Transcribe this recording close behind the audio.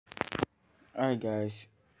Hi guys,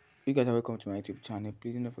 you guys are welcome to my YouTube channel.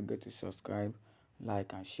 Please do not forget to subscribe,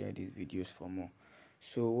 like and share these videos for more.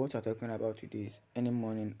 So what I'm talking about today is any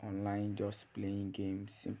morning online just playing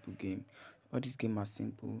games, simple game. All these games are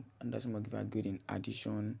simple and that's going to give you good in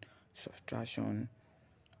addition, subtraction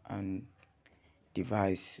and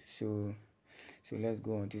device. So let's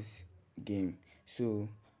go on this game. So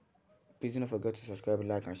please do not forget to subscribe,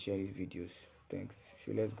 like and share these videos. Thanks.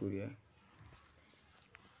 So let's go there.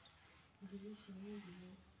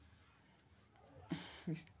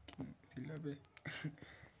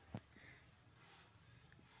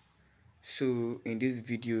 So in these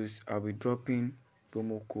videos I'll be dropping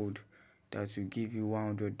promo code that will give you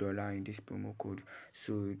 $100 in this promo code.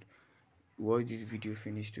 So watch this video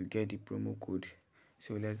finish to get the promo code.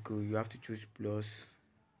 So let's go. You have to choose plus.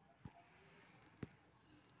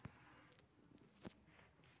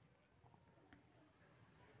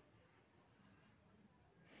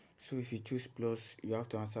 So if you choose plus, you have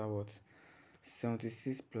to answer what?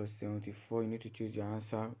 76 plus 74. You need to choose your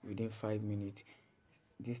answer within 5 minutes.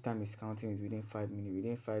 This time is counting is within 5 minutes.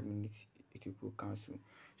 Within 5 minutes it will cancel.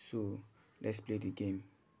 So let's play the game.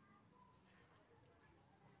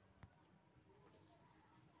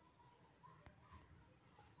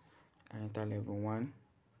 I enter level 1.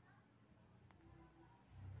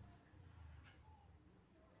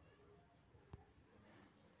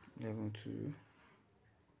 Level 2.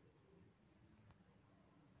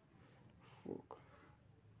 Folk.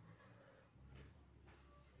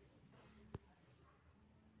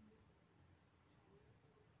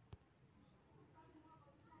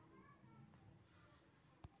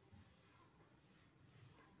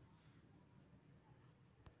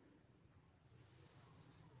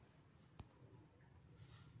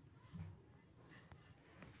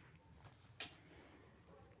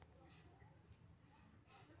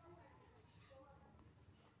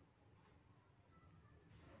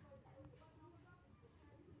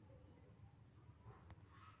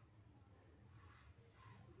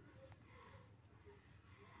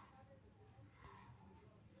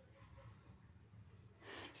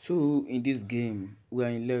 So in this game we are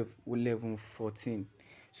in level 14.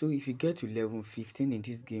 So if you get to level 15 in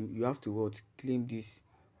this game, you have to what? Claim this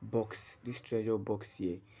box, this treasure box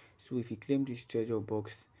here. So if you claim this treasure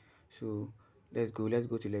box, so let's go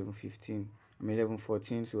to level 15. I'm in level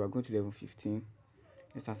 14, so we're going to level 15.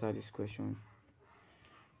 Let's answer this question.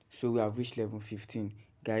 So we have reached level 15.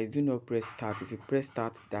 Guys, do not press start. If you press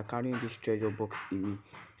start, they're carrying this treasure box away.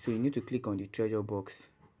 So you need to click on the treasure box.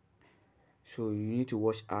 So you need to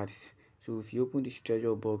watch ads. So if you open this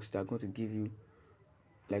treasure box, they're going to give you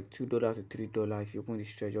like $2 to $3 if you open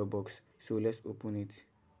this treasure box. So let's open it.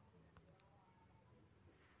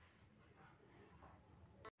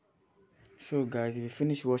 So guys, if you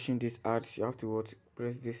finish watching this ads, you have to what?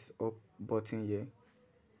 Press this up button here.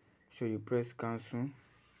 So you press cancel.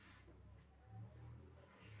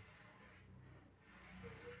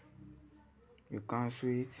 You cancel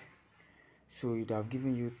it. So it have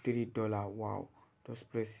given you $3. Wow.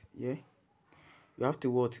 Just press here. You have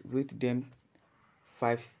to what? Rate them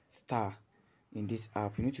 5-star in this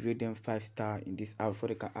app. You need to rate them 5-star in this app before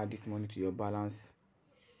they can add this money to your balance.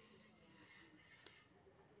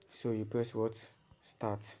 So you press what?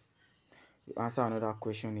 Start. You answer another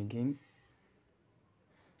question again.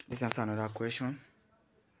 Let's answer another question.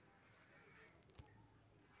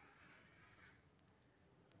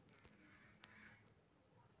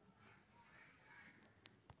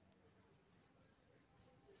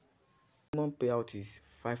 Minimum payout is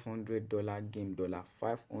 $500 game dollar.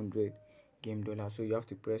 500 game dollar. So you have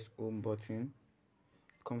to press home button,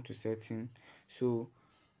 come to setting. So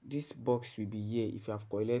this box will be here. If you have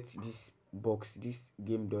collected this box, this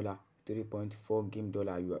game dollar, 3.4 game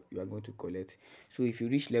dollar, you are going to collect. So if you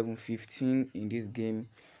reach level 15 in this game,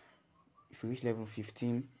 if you reach level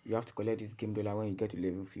 15, you have to collect this game dollar when you get to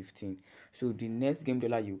level 15. So the next game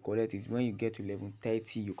dollar you collect is when you get to level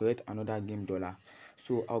 30, you collect another game dollar.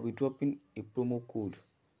 So I'll be dropping a promo code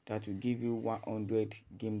that will give you 100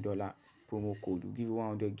 game dollar. Promo code will give you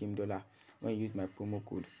 100 game dollar when you use my promo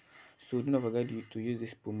code. So do not forget to use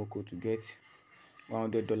this promo code to get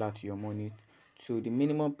 $100 to your money. So the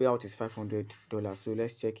minimum payout is $500. So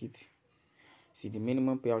let's check it. See, the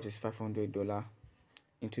minimum payout is $500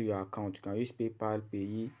 into your account. You can use PayPal,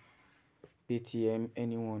 Paye, Paytm,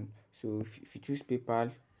 anyone. So if you choose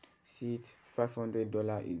PayPal, see it,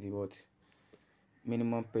 $500 is the what?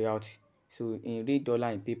 Minimum payout. So in real dollar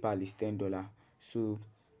in PayPal is $10. So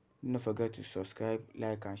do not forget to subscribe,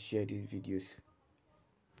 like and share these videos.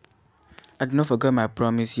 And do not forget my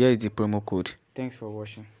promise. Here is the promo code. Thanks for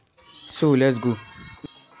watching. So let's go.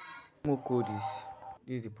 Promo code is,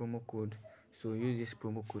 this is the promo code. So use this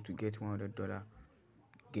promo code to get $100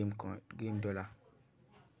 game dollar.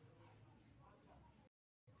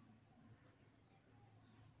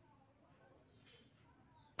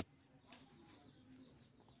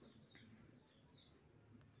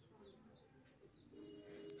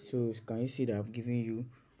 So can you see that I've given you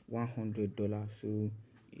 $100? So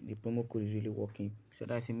the promo code is really working. So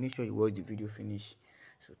that's it. Make sure you watch the video finish.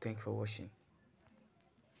 So thanks for watching.